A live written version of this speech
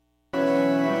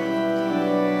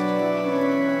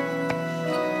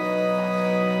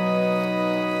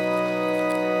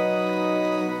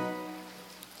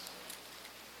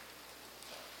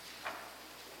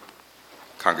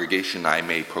Congregation, I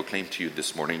may proclaim to you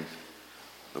this morning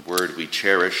the word we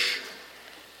cherish.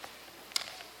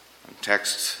 The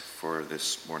text for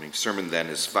this morning's sermon then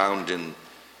is found in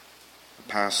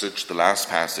the last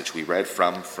passage we read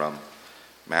from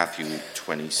Matthew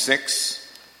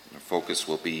 26. Our focus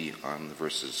will be on the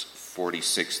verses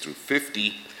 46 through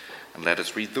 50, and let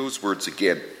us read those words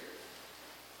again.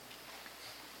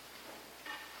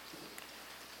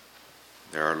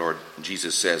 There our Lord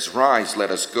Jesus says, "Rise,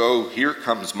 let us go. Here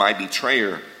comes my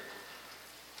betrayer."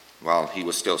 While he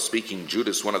was still speaking,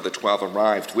 Judas, one of the 12,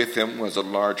 arrived. With him was a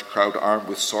large crowd armed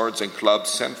with swords and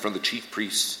clubs, sent from the chief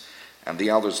priests and the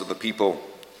elders of the people.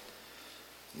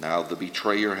 Now the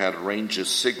betrayer had arranged a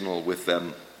signal with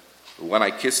them. "When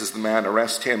I kisses the man,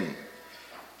 arrest him."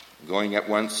 Going at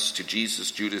once to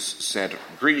Jesus, Judas said,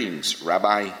 "Greetings,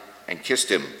 Rabbi," and kissed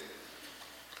him.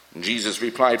 And Jesus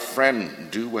replied,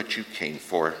 "Friend, do what you came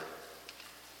for."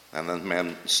 And the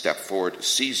men stepped forward,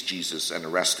 seized Jesus, and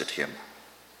arrested him.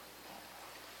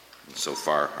 And so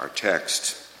far, our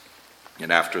text.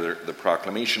 And after the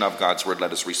proclamation of God's word,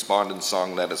 let us respond in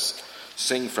song. Let us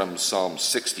sing from Psalm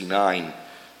 69,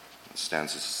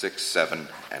 stanzas 6, 7,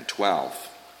 and 12.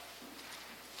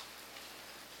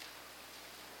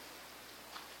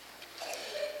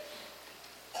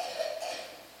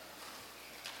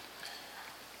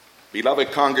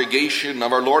 Beloved congregation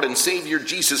of our Lord and Savior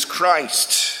Jesus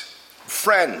Christ,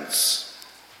 friends,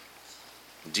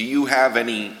 do you have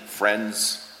any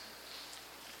friends?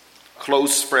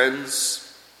 Close friends?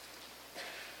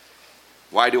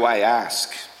 Why do I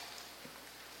ask?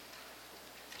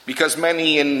 Because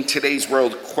many in today's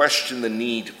world question the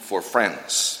need for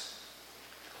friends.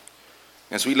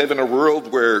 As we live in a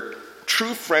world where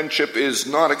true friendship is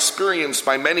not experienced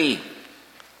by many.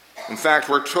 In fact,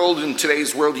 we're told in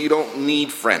today's world you don't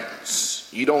need friends.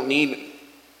 You don't need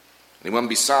anyone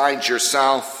besides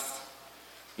yourself.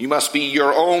 You must be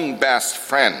your own best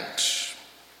friend.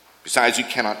 Besides, you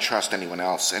cannot trust anyone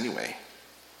else anyway.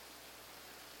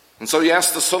 And so,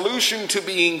 yes, the solution to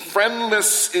being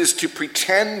friendless is to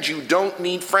pretend you don't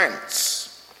need friends.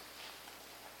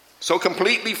 So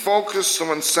completely focused on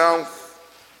oneself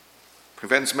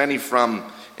prevents many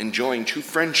from enjoying true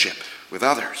friendship with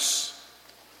others.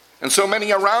 And so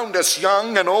many around us,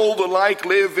 young and old alike,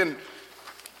 live in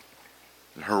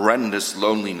horrendous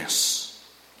loneliness.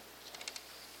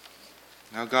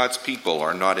 Now, God's people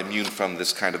are not immune from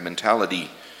this kind of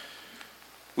mentality.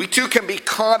 We too can be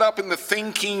caught up in the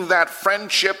thinking that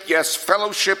friendship, yes,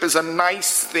 fellowship is a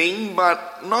nice thing,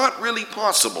 but not really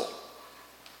possible.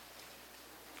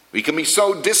 We can be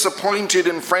so disappointed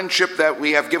in friendship that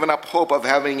we have given up hope of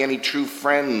having any true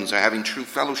friends or having true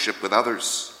fellowship with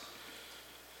others.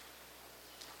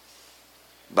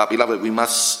 But, beloved, we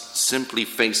must simply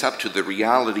face up to the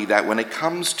reality that when it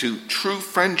comes to true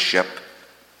friendship,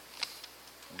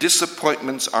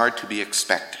 disappointments are to be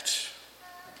expected.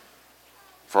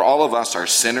 For all of us are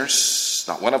sinners.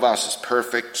 Not one of us is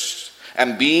perfect.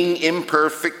 And being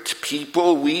imperfect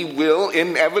people, we will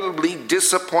inevitably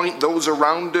disappoint those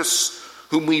around us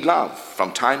whom we love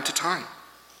from time to time.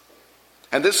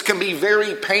 And this can be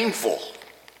very painful.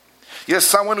 Yes,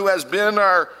 someone who has been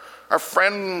our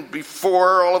friend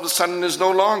before all of a sudden is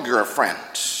no longer a friend.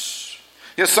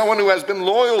 Yes, someone who has been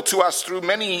loyal to us through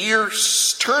many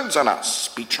years turns on us,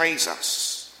 betrays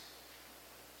us.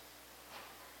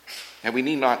 And we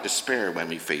need not despair when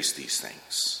we face these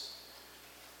things.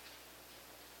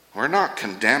 We're not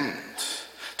condemned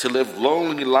to live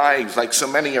lonely lives like so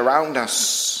many around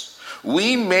us.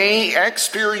 We may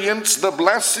experience the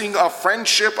blessing of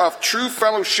friendship, of true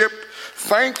fellowship,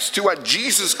 thanks to what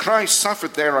Jesus Christ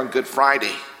suffered there on Good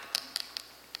Friday.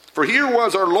 For here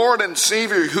was our Lord and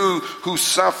Savior who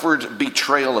suffered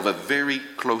betrayal of a very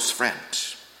close friend.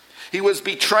 He was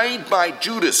betrayed by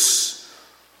Judas,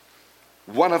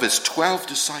 one of his 12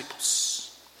 disciples.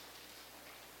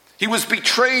 He was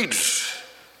betrayed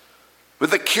with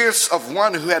the kiss of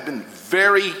one who had been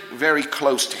very, very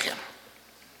close to him,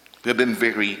 who had been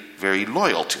very, very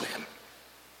loyal to him.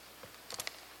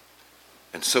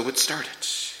 And so it started.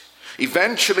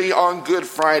 Eventually, on Good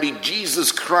Friday,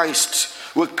 Jesus Christ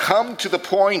would come to the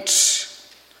point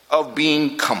of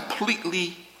being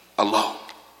completely alone,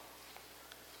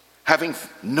 having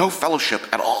no fellowship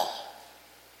at all,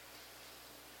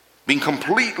 being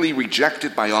completely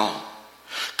rejected by all,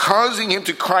 causing him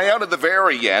to cry out at the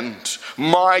very end,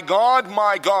 my God,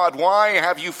 why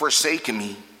have you forsaken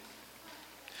me?"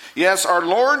 Yes, our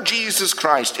Lord Jesus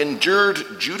Christ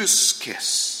endured Judas'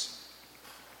 kiss,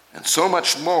 and so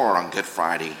much more on Good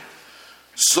Friday,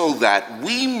 so that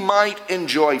we might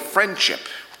enjoy friendship,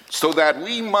 so that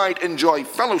we might enjoy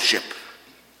fellowship,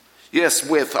 Yes,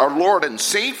 with our Lord and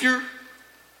Savior,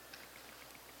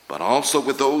 but also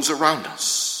with those around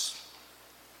us,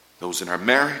 those in our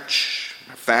marriage,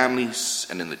 our families,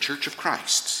 and in the Church of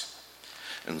Christ.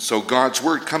 And so God's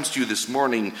word comes to you this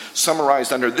morning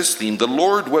summarized under this theme: the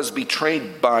Lord was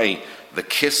betrayed by the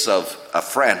kiss of a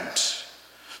friend,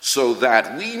 so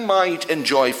that we might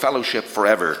enjoy fellowship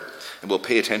forever. And we'll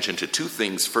pay attention to two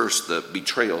things. First, the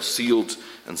betrayal sealed,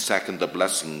 and second, the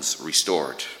blessings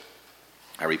restored.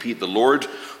 I repeat, the Lord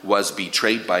was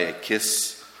betrayed by a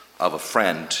kiss of a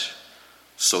friend,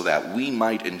 so that we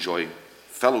might enjoy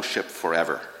fellowship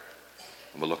forever.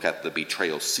 And we'll look at the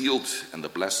betrayal sealed and the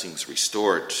blessings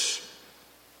restored.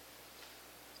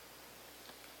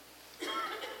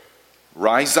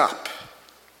 Rise up.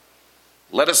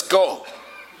 Let us go.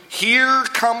 Here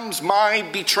comes my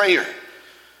betrayer.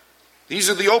 These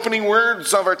are the opening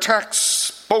words of our text,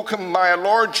 spoken by our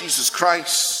Lord Jesus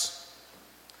Christ.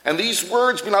 And these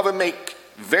words, beloved, make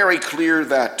very clear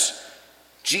that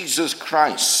Jesus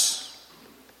Christ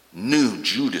knew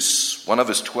Judas, one of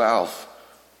his 12,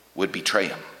 would betray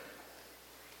him.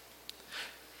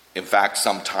 In fact,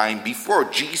 some time before,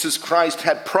 Jesus Christ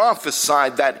had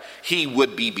prophesied that he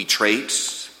would be betrayed.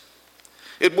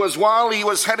 It was while he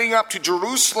was heading up to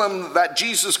Jerusalem that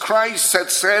Jesus Christ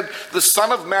had said, the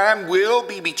Son of Man will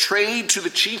be betrayed to the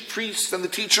chief priests and the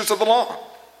teachers of the law.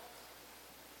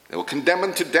 They will condemn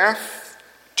him to death,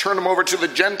 turn him over to the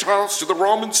Gentiles, to the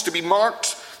Romans, to be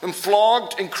mocked and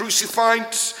flogged and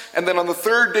crucified, and then on the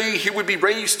third day he would be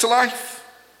raised to life.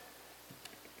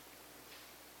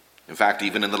 In fact,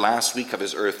 even in the last week of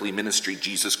his earthly ministry,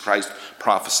 Jesus Christ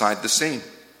prophesied the same.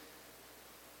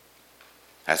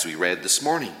 As we read this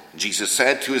morning, Jesus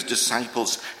said to his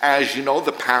disciples, as you know,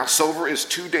 the Passover is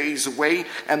 2 days away,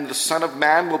 and the Son of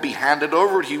Man will be handed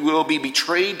over. He will be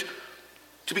betrayed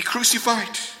to be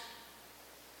crucified.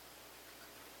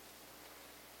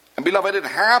 And beloved, it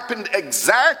happened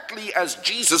exactly as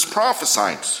Jesus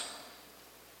prophesied.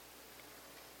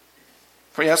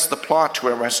 For yes, the plot to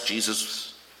arrest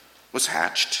Jesus was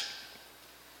hatched.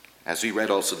 As we read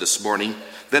also this morning,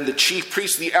 then the chief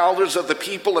priests, the elders of the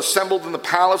people, assembled in the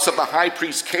palace of the high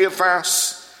priest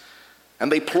Caiaphas,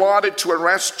 and they plotted to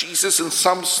arrest Jesus in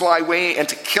some sly way and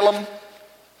to kill him.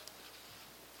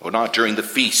 Oh, not during the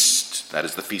feast, that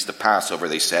is the feast of Passover,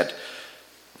 they said.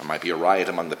 There might be a riot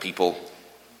among the people.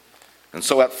 And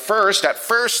so at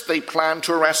first they planned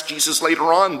to arrest Jesus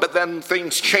later on, but then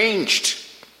things changed.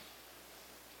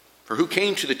 For who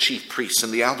came to the chief priests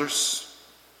and the elders?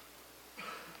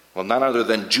 Well, none other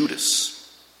than Judas.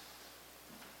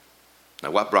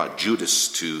 Now, what brought Judas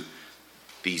to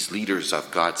these leaders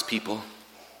of God's people?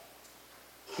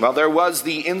 Well, there was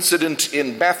the incident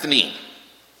in Bethany.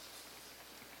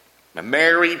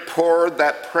 Mary poured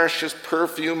that precious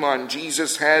perfume on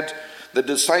Jesus' head. The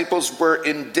disciples were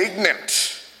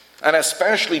indignant, and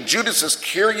especially Judas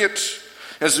Iscariot.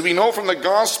 As we know from the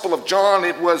Gospel of John,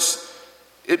 it was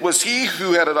he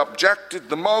who had objected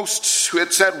the most, who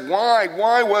had said,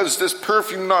 why was this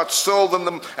perfume not sold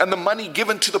and the money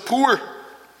given to the poor?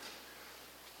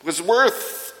 It was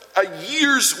worth a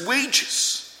year's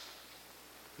wages.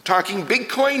 I'm talking big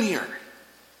coin here.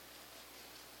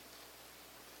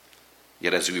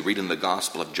 Yet as we read in the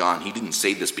Gospel of John, he didn't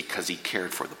say this because he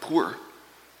cared for the poor,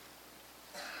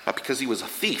 but because he was a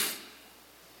thief.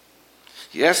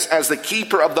 Yes, as the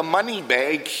keeper of the money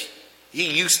bag,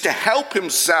 he used to help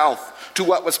himself to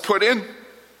what was put in.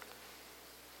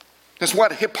 That's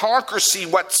what hypocrisy,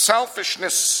 what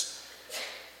selfishness.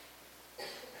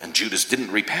 And Judas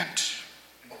didn't repent.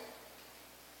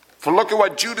 For look at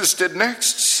what Judas did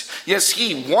next. Yes,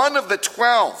 he, one of the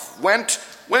 12, went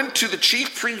to the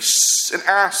chief priests and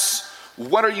asked,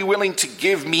 what are you willing to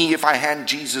give me if I hand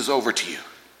Jesus over to you?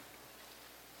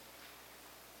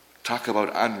 Talk about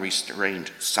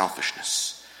unrestrained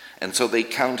selfishness. And so they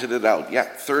counted it out.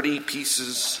 30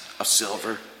 pieces of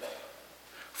silver.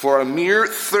 For a mere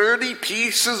 30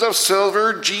 pieces of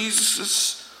silver,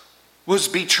 Jesus was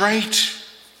betrayed.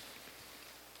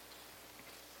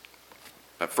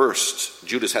 But first,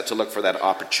 Judas had to look for that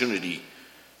opportunity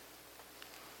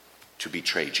to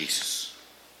betray Jesus.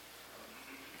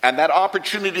 And that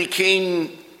opportunity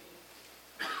came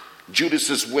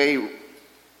Judas's way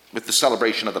with the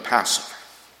celebration of the Passover.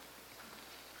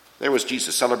 There was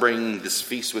Jesus celebrating this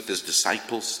feast with his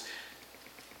disciples.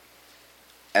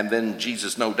 And then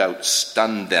Jesus no doubt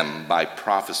stunned them by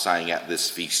prophesying at this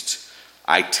feast,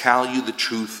 I tell you the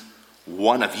truth,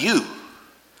 one of you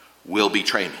will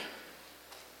betray me.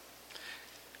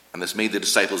 And this made the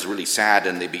disciples really sad,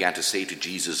 and they began to say to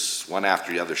Jesus, one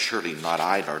after the other, surely not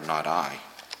I, Lord, not I.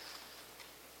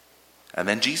 And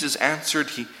then Jesus answered,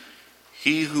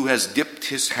 He who has dipped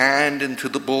his hand into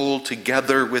the bowl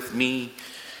together with me,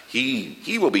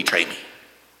 he will betray me.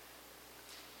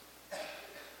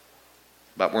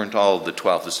 But weren't all the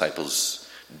 12 disciples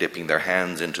dipping their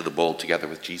hands into the bowl together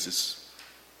with Jesus?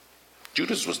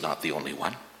 Judas was not the only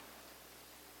one.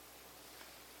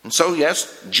 And so,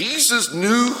 yes, Jesus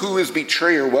knew who his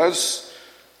betrayer was,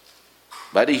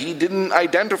 but he didn't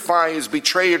identify his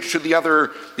betrayer to the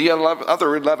other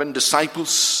 11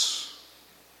 disciples.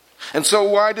 And so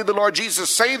why did the Lord Jesus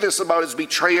say this about his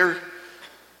betrayer?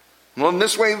 Well, in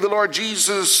this way, the Lord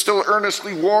Jesus still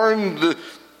earnestly warned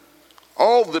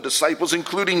all the disciples,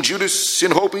 including Judas,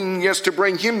 in hoping, yes, to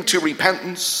bring him to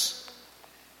repentance.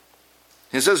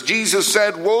 It says, Jesus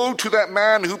said, "Woe to that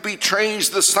man who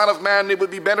betrays the Son of Man. It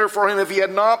would be better for him if he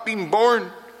had not been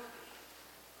born."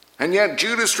 And yet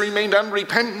Judas remained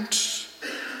unrepentant.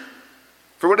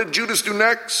 For what did Judas do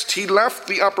next? He left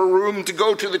the upper room to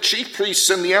go to the chief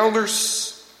priests and the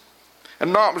elders.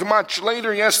 And not much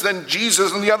later, yes, then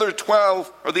Jesus and the other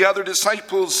 12, or the other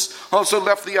disciples, also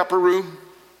left the upper room.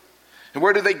 And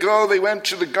where did they go? They went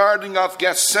to the Garden of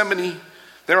Gethsemane,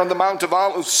 there on the Mount of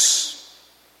Olives.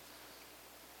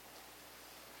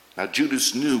 Now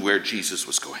Judas knew where Jesus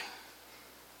was going,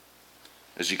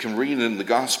 as you can read in the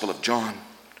Gospel of John.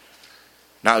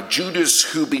 Now Judas,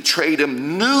 who betrayed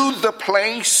him, knew the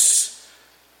place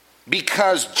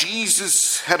because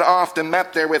Jesus had often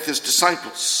met there with his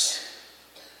disciples.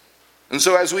 And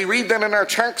so as we read then in our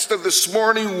text of this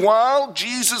morning, while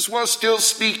Jesus was still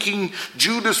speaking,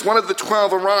 Judas, one of the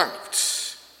 12, arrived.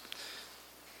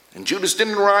 And Judas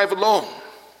didn't arrive alone.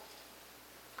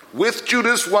 With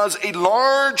Judas was a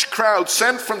large crowd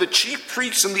sent from the chief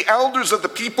priests and the elders of the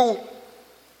people.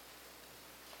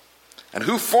 And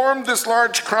who formed this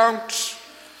large crowd?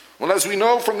 Well, as we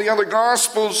know from the other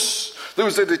Gospels, there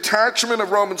was a detachment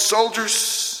of Roman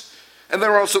soldiers, and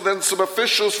there were also then some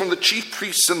officials from the chief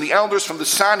priests and the elders from the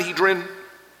Sanhedrin.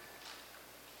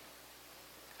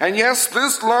 And yes,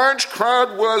 this large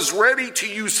crowd was ready to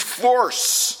use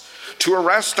force to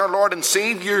arrest our Lord and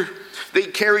Savior. They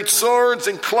carried swords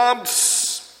and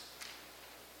clubs.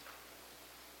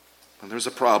 And there's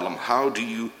a problem. How do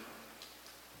you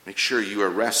make sure you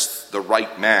arrest the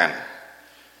right man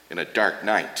in a dark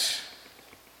night?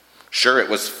 Sure, it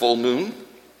was full moon.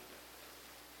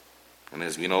 And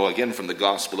as we know again from the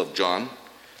Gospel of John,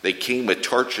 they came with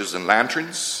torches and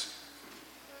lanterns.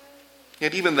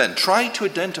 Yet even then, try to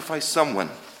identify someone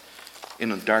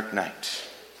in a dark night.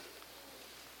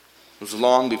 It was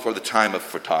long before the time of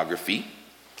photography.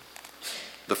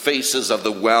 The faces of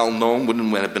the well-known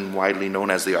wouldn't have been widely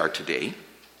known as they are today.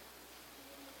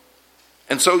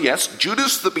 And so, yes,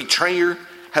 Judas the betrayer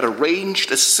had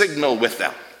arranged a signal with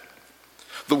them.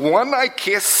 The one I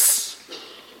kiss,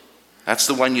 that's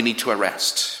the one you need to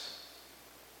arrest.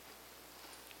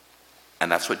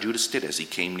 And that's what Judas did as he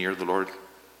came near the Lord.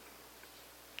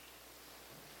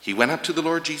 He went up to the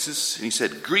Lord Jesus and he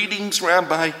said, "Greetings,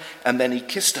 Rabbi," and then he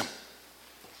kissed him.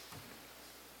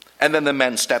 And then the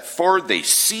men stepped forward, they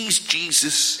seized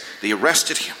Jesus, they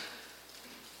arrested him.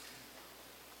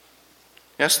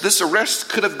 Yes, this arrest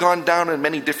could have gone down in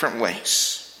many different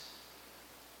ways.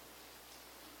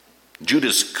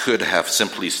 Judas could have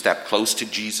simply stepped close to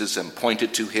Jesus and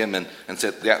pointed to him and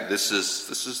said, "Yeah, this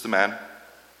is the man."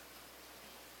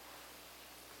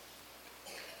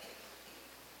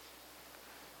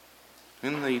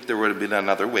 And there would have been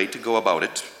another way to go about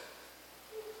it.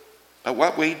 But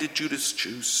what way did Judas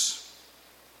choose?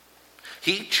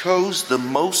 He chose the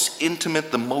most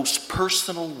intimate, the most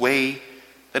personal way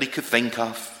that he could think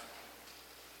of.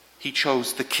 He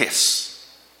chose the kiss.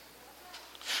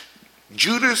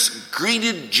 Judas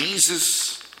greeted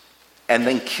Jesus and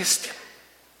then kissed him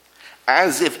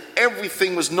as if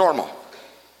everything was normal.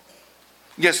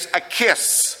 Yes, a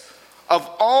kiss. Of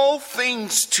all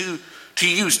things to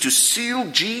use to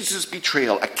seal Jesus'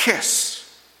 betrayal, a kiss.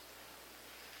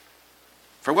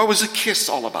 For what was a kiss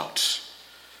all about?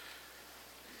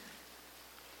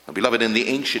 Now, beloved, in the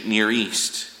ancient Near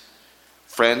East,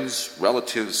 friends,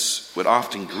 relatives would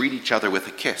often greet each other with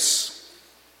a kiss.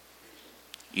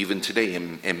 Even today,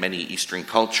 in many Eastern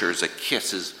cultures, a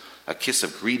kiss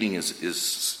of greeting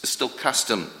is still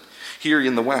custom. Here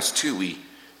in the West, too, we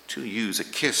use a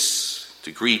kiss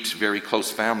to greet very close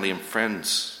family and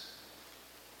friends.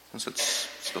 Is that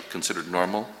still considered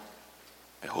normal?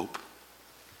 I hope.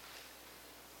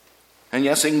 And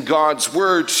yes, in God's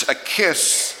words, a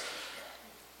kiss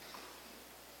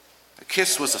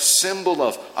was a symbol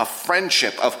of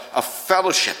friendship, of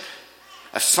fellowship,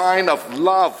 a sign of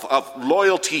love, of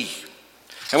loyalty.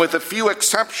 And with a few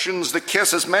exceptions, the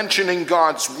kiss as mentioned in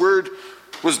God's word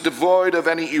was devoid of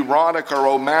any erotic or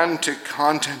romantic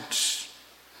content.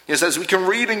 Yes, as we can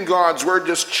read in God's word,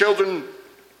 just children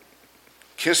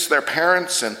kiss their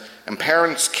parents and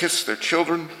parents kiss their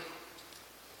children.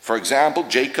 For example,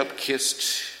 Jacob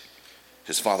kissed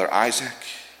his father Isaac.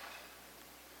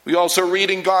 We also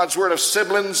read in God's word of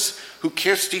siblings who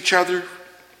kissed each other.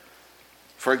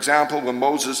 For example, when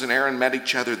Moses and Aaron met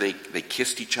each other, they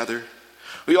kissed each other.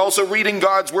 We also read in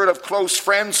God's word of close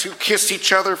friends who kissed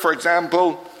each other. For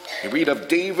example, we read of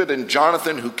David and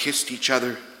Jonathan who kissed each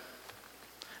other.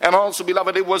 And also,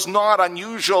 beloved, it was not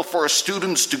unusual for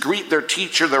students to greet their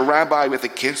teacher, their rabbi, with a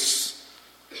kiss.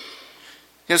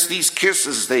 Yes, these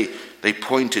kisses, they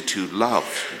pointed to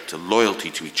love, to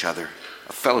loyalty to each other,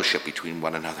 a fellowship between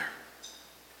one another.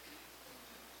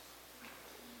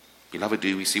 Beloved,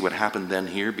 do we see what happened then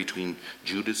here between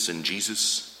Judas and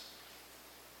Jesus?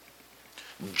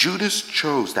 Judas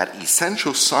chose that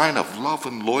essential sign of love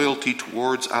and loyalty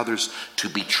towards others to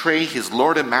betray his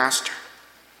Lord and Master.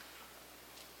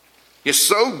 Yes,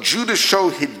 so Judas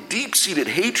showed his deep-seated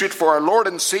hatred for our Lord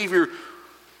and Savior,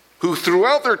 who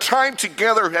throughout their time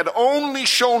together had only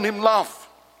shown him love.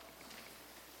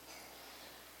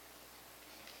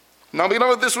 Now,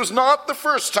 beloved, this was not the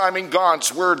first time in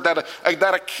God's word that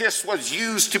a kiss was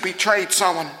used to betray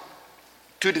someone,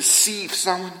 to deceive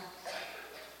someone.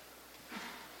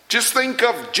 Just think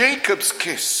of Jacob's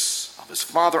kiss of his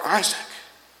father Isaac.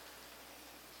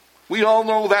 We all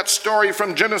know that story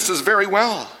from Genesis very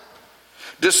well.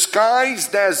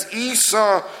 Disguised as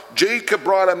Esau, Jacob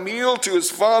brought a meal to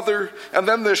his father, and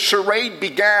then the charade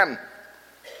began.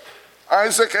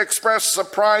 Isaac expressed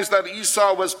surprise that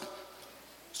Esau was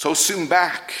so soon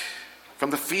back from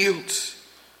the field.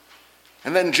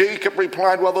 And then Jacob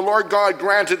replied, "Well, the Lord God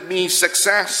granted me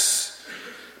success."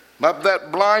 But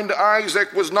that blind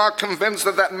Isaac was not convinced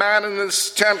that that man in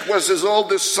his tent was his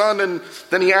oldest son, and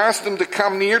then he asked him to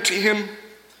come near to him.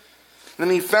 Then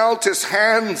he felt his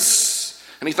hands,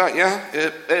 and he thought,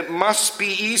 it must be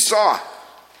Esau.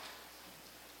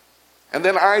 And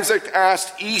then Isaac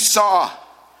asked Esau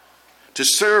to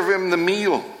serve him the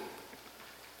meal.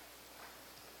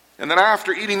 And then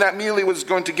after eating that meal, he was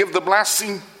going to give the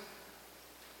blessing.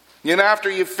 And after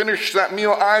he finished that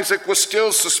meal, Isaac was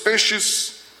still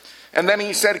suspicious. And then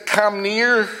he said, "Come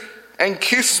near and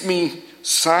kiss me,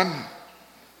 son."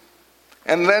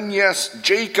 And then, yes,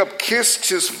 Jacob kissed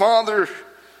his father.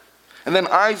 And then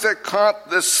Isaac caught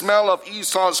the smell of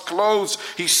Esau's clothes.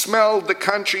 He smelled the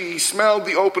country. He smelled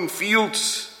the open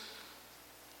fields.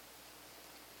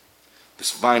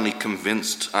 This finally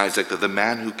convinced Isaac that the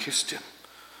man who kissed him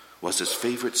was his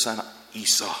favorite son,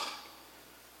 Esau.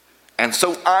 And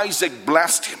so Isaac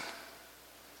blessed him.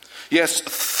 Yes,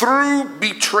 through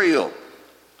betrayal,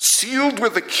 sealed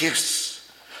with a kiss,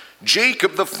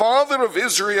 Jacob, the father of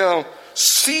Israel,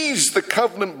 seized the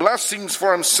covenant blessings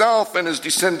for himself and his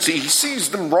descendants. He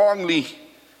seized them wrongly.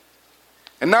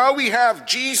 And now we have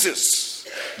Jesus,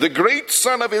 the great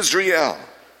son of Israel,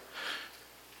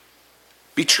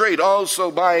 betrayed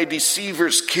also by a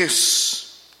deceiver's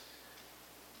kiss.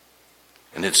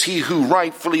 And it's he who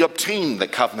rightfully obtained the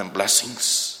covenant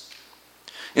blessings.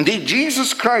 Indeed,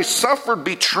 Jesus Christ suffered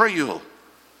betrayal.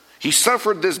 He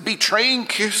suffered this betraying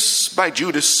kiss by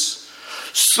Judas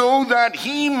so that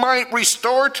he might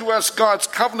restore to us God's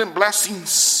covenant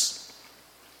blessings.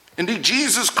 Indeed,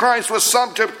 Jesus Christ was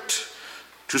subject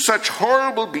to such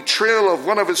horrible betrayal of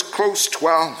one of his close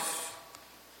 12.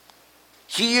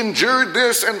 He endured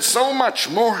this and so much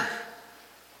more,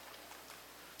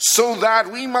 so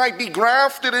that we might be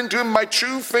grafted into him by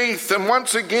true faith and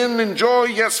once again enjoy,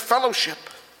 yes, fellowship,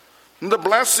 and the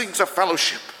blessings of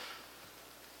fellowship.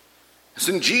 As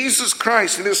in Jesus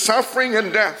Christ, in his suffering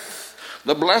and death,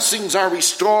 the blessings are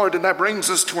restored, and that brings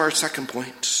us to our second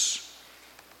point.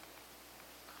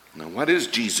 Now, what is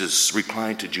Jesus'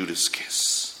 reply to Judas'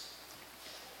 kiss?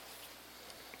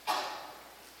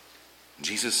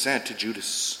 Jesus said to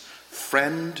Judas,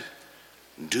 "Friend,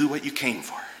 do what you came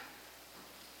for."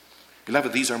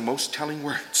 Beloved, these are most telling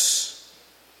words.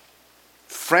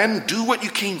 Friend, do what you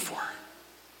came for.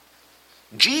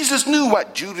 Jesus knew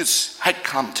what Judas had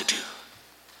come to do.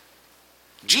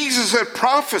 Jesus had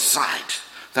prophesied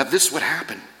that this would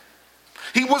happen.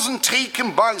 He wasn't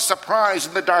taken by surprise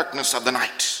in the darkness of the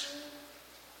night.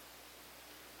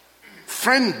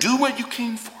 Friend, do what you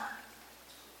came for.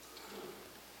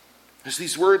 As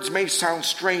these words may sound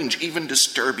strange, even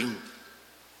disturbing,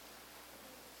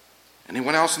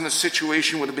 anyone else in this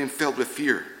situation would have been filled with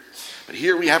fear. But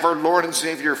here we have our Lord and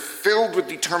Savior filled with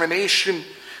determination.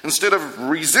 Instead of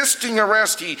resisting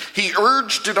arrest, he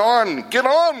urged it on. Get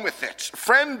on with it.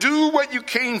 Friend, do what you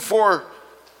came for.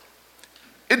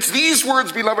 It's these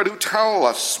words, beloved, who tell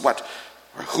us what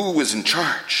or who is in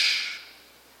charge.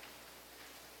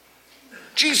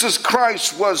 Jesus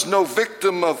Christ was no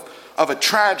victim of a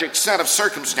tragic set of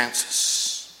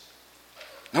circumstances.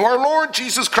 Now, our Lord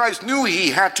Jesus Christ knew he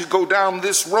had to go down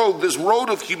this road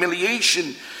of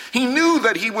humiliation. He knew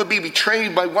that he would be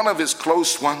betrayed by one of his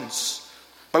close ones,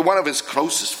 by one of his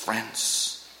closest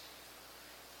friends.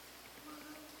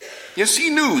 Yes, he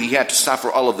knew he had to suffer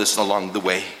all of this along the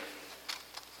way.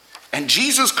 And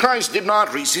Jesus Christ did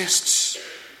not resist.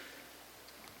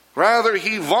 Rather,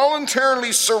 he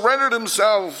voluntarily surrendered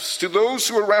himself to those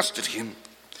who arrested him.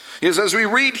 Yes, as we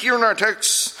read here in our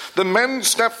text, the men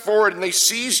stepped forward and they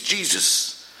seized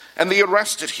Jesus and they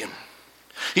arrested him.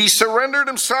 He surrendered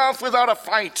himself without a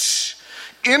fight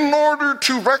in order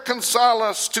to reconcile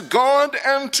us to God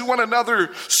and to one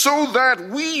another so that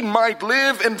we might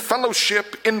live in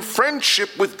fellowship, in friendship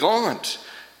with God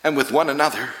and with one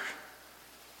another.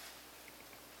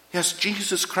 Yes,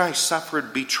 Jesus Christ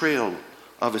suffered betrayal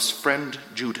of his friend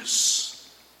Judas.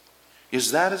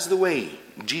 Yes, that is the way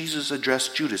Jesus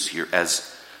addressed Judas here,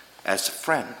 as a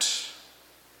friend.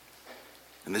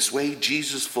 In this way,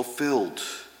 Jesus fulfilled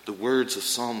the words of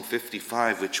Psalm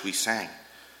 55, which we sang.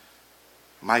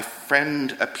 My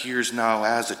friend appears now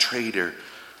as a traitor,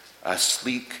 a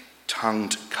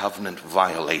sleek-tongued covenant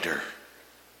violator.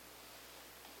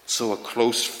 So a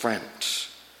close friend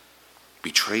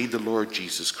betrayed the Lord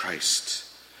Jesus Christ.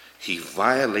 He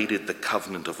violated the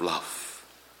covenant of love.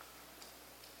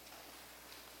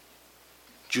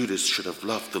 Judas should have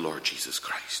loved the Lord Jesus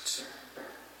Christ.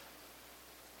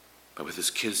 But with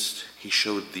his kiss, he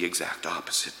showed the exact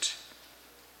opposite.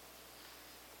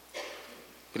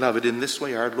 Beloved, in this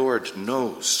way, our Lord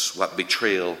knows what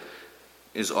betrayal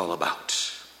is all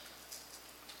about.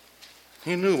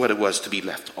 He knew what it was to be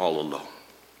left all alone,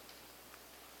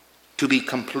 to be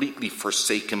completely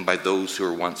forsaken by those who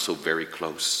were once so very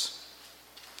close.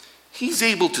 He's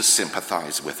able to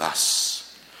sympathize with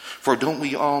us, for don't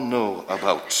we all know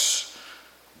about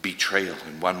betrayal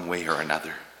in one way or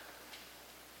another?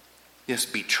 Yes,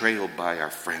 betrayal by our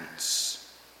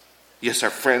friends. Yes, our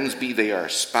friends, be they our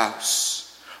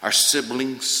spouse, our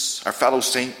siblings, our fellow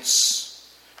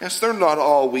saints. Yes, they're not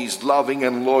always loving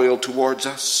and loyal towards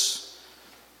us.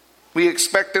 We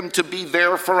expect them to be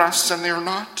there for us, and they're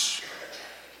not.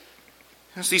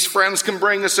 Yes, these friends can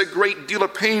bring us a great deal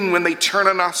of pain when they turn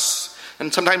on us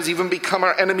and sometimes even become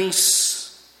our enemies.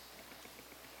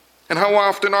 And how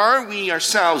often are we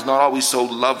ourselves not always so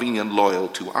loving and loyal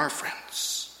to our friends?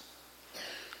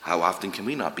 How often can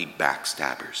we not be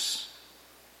backstabbers?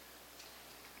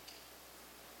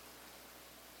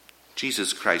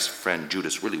 Jesus Christ's friend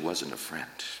Judas really wasn't a friend.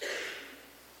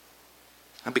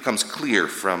 That becomes clear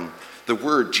from the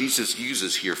word Jesus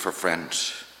uses here for friend.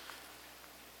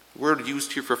 The word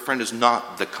used here for friend is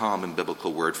not the common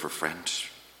biblical word for friend.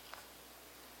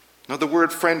 No, the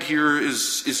word friend here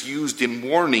is used in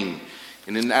warning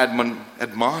and in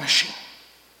admonishing.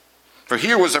 For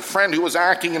here was a friend who was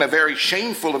acting in a very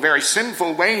shameful, a very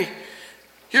sinful way.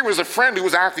 Here was a friend who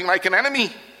was acting like an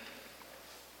enemy.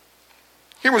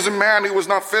 Here was a man who was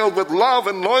not filled with love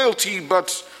and loyalty,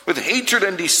 but with hatred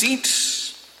and deceit.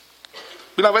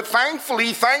 Beloved,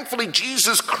 thankfully,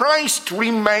 Jesus Christ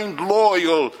remained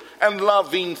loyal and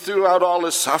loving throughout all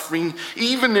his suffering,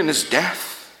 even in his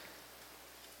death.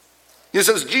 Yes,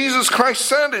 as Jesus Christ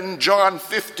said in John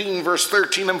 15, verse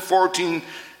 13 and 14,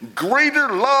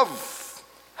 greater love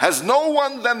has no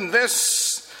one than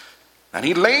this, and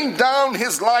he laid down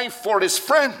his life for his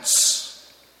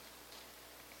friends.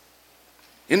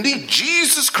 Indeed,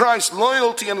 Jesus Christ's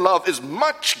loyalty and love is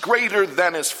much greater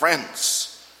than his friends.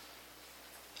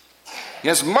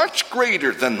 Yes, much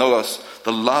greater than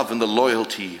the love and the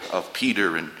loyalty of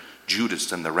Peter and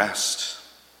Judas and the rest.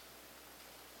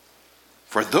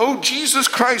 For though Jesus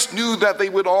Christ knew that they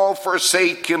would all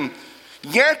forsake him,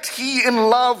 yet he in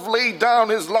love laid down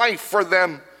his life for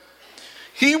them.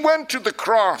 He went to the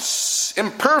cross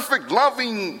in perfect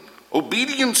loving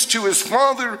obedience to his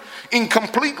Father, in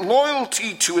complete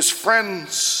loyalty to his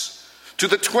friends, to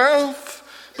the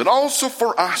 12, but also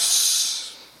for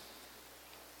us.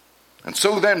 And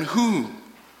so then, who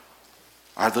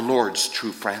are the Lord's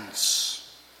true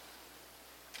friends?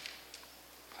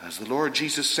 As the Lord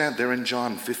Jesus said there in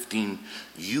John 15,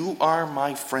 you are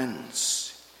my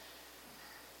friends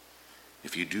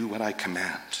if you do what I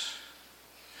command.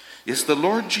 Yes, the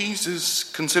Lord Jesus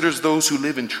considers those who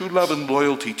live in true love and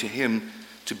loyalty to him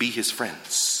to be his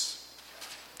friends.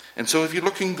 And so if you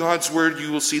look in God's word,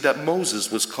 you will see that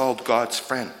Moses was called God's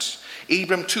friend.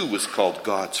 Abram too was called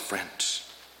God's friend.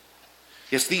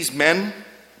 Yes, these men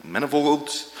men of old.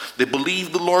 They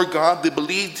believed the Lord God. They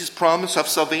believed his promise of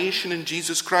salvation in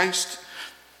Jesus Christ.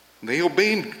 They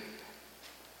obeyed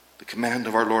the command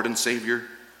of our Lord and Savior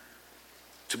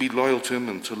to be loyal to him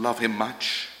and to love him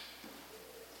much.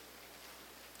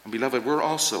 And beloved, we're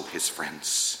also his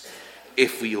friends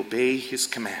if we obey his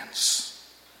commands.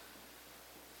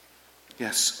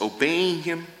 Yes, obeying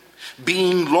him,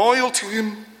 being loyal to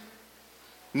him,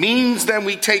 means that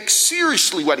we take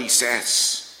seriously what he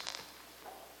says.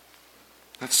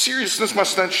 That seriousness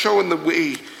must then show in the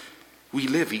way we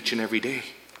live each and every day.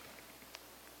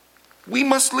 We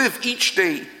must live each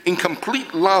day in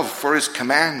complete love for his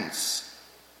commands.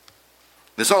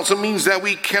 This also means that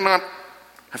we cannot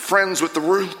have friends with the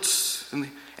world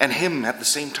and him at the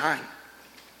same time.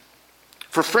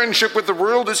 For friendship with the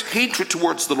world is hatred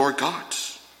towards the Lord God.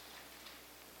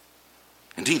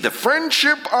 Indeed, the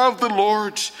friendship of the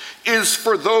Lord is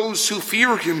for those who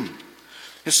fear him.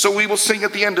 And so we will sing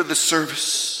at the end of this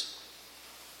service.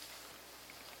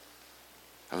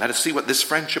 And let us see what this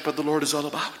friendship of the Lord is all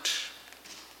about.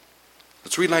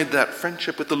 Let's realize that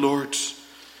friendship with the Lord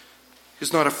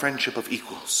is not a friendship of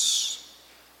equals.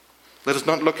 Let us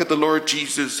not look at the Lord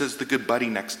Jesus as the good buddy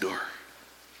next door.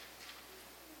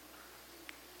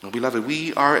 No, beloved,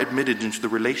 we are admitted into the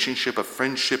relationship of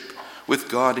friendship with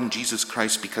God in Jesus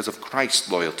Christ because of Christ's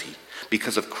loyalty,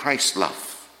 because of Christ's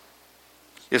love.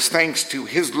 It's thanks to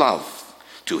his love,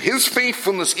 to his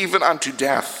faithfulness even unto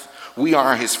death, we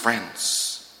are his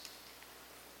friends.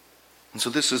 And so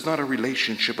this is not a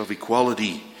relationship of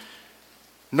equality.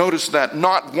 Notice that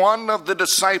not one of the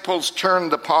disciples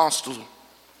turned apostle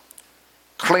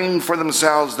claimed for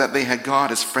themselves that they had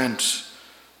God as friends.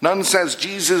 None says,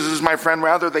 Jesus is my friend.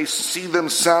 Rather, they see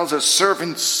themselves as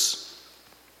servants.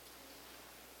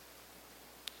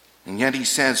 And yet he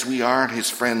says we are his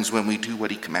friends when we do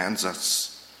what he commands us.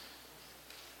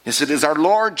 Yes, it is our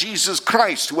Lord Jesus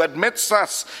Christ who admits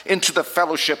us into the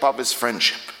fellowship of his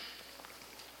friendship.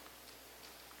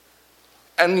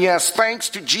 And yes, thanks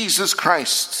to Jesus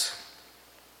Christ,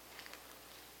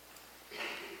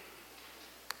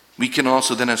 we can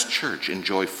also then as church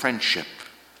enjoy friendship,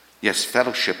 yes,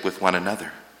 fellowship with one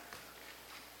another.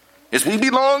 As we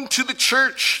belong to the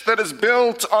church that is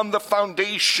built on the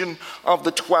foundation of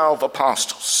the 12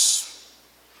 apostles.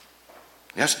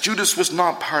 Yes, Judas was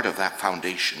not part of that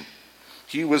foundation.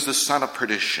 He was the son of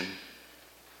perdition.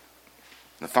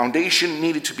 The foundation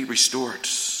needed to be restored.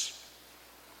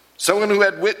 Someone who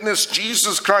had witnessed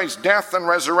Jesus Christ's death and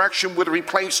resurrection would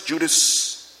replace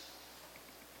Judas.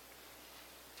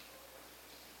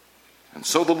 And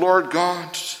so the Lord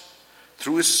God,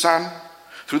 through his Son,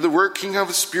 through the working of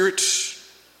the Spirit,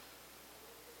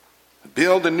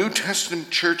 build a New Testament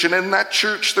church. And in that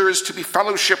church there is to be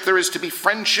fellowship, there is to be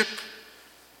friendship.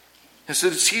 As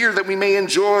it is here that we may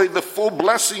enjoy the full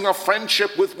blessing of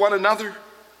friendship with one another.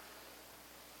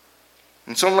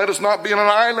 And so let us not be on an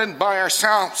island by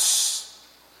ourselves.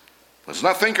 Let us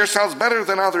not think ourselves better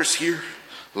than others here.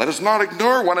 Let us not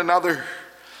ignore one another.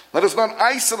 Let us not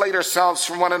isolate ourselves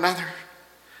from one another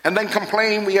and then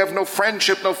complain we have no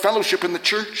friendship, no fellowship in the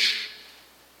church.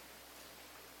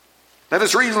 Let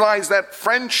us realize that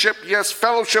friendship, yes,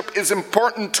 fellowship is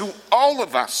important to all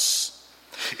of us.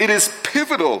 It is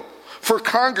pivotal for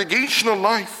congregational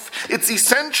life. It's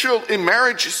essential in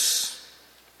marriages.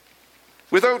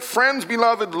 Without friends,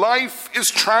 beloved, life is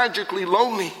tragically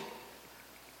lonely.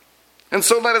 And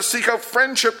so let us seek out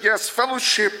friendship, yes,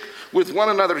 fellowship with one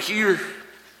another here.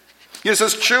 Yes,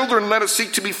 as children, let us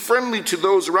seek to be friendly to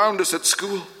those around us at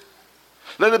school.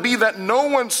 Let it be that no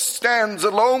one stands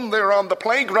alone there on the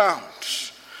playground,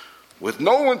 with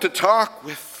no one to talk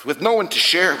with no one to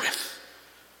share with.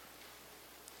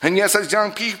 And yes, as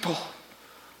young people,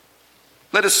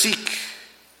 let us seek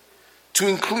to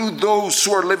include those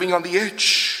who are living on the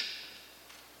edge,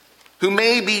 who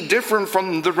may be different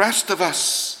from the rest of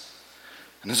us,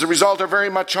 and as a result are very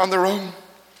much on their own.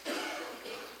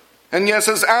 And yes,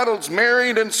 as adults,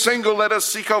 married and single, let us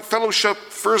seek out fellowship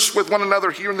first with one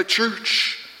another here in the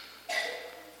church.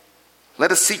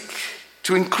 Let us seek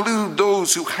to include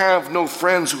those who have no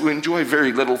friends, who enjoy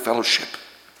very little fellowship.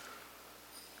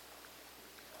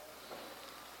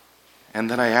 And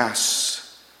then I ask,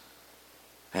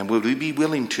 and will we be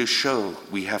willing to show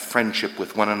we have friendship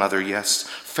with one another, yes,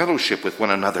 fellowship with one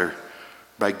another,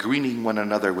 by greeting one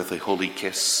another with a holy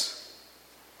kiss?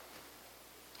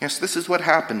 Yes, this is what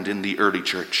happened in the early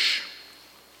church.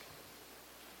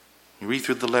 You read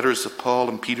through the letters of Paul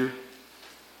and Peter.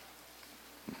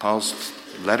 In Paul's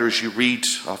letters you read,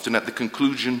 often at the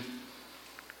conclusion,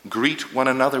 greet one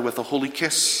another with a holy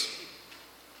kiss.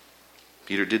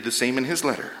 Peter did the same in his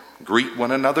letter. Greet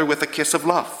one another with a kiss of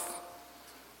love.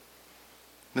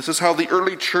 This is how the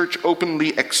early church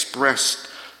openly expressed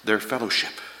their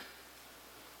fellowship.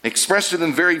 They expressed it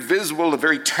in very visible, a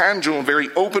very tangible, a very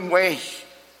open way.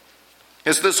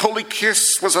 As this holy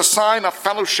kiss was a sign of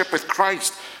fellowship with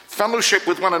Christ, fellowship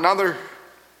with one another.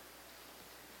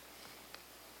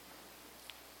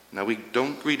 Now, we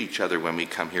don't greet each other when we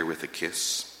come here with a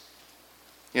kiss.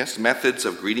 Yes, methods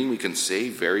of greeting, we can say,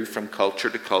 vary from culture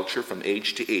to culture, from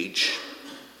age to age.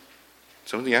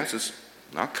 So, yes, it's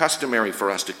not customary for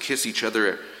us to kiss each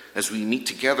other as we meet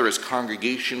together as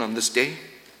congregation on this day.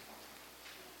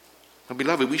 But,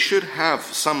 beloved, we should have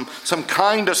some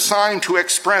kind of sign to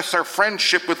express our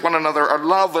friendship with one another, our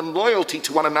love and loyalty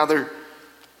to one another.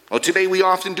 Well, today we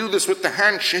often do this with the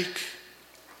handshake.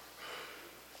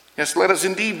 Yes, let us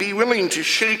indeed be willing to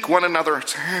shake one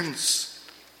another's hands.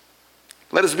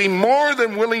 Let us be more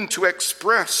than willing to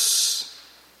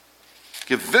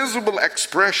give visible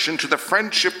expression to the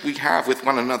friendship we have with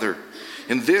one another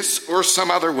in this or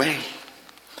some other way.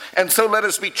 And so let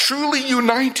us be truly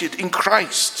united in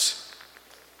Christ,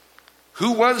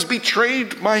 who was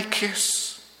betrayed by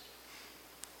kiss.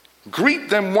 Greet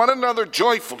them one another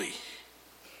joyfully,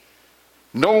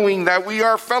 knowing that we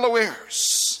are fellow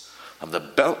heirs of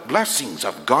the blessings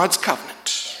of God's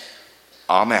covenant.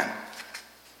 Amen.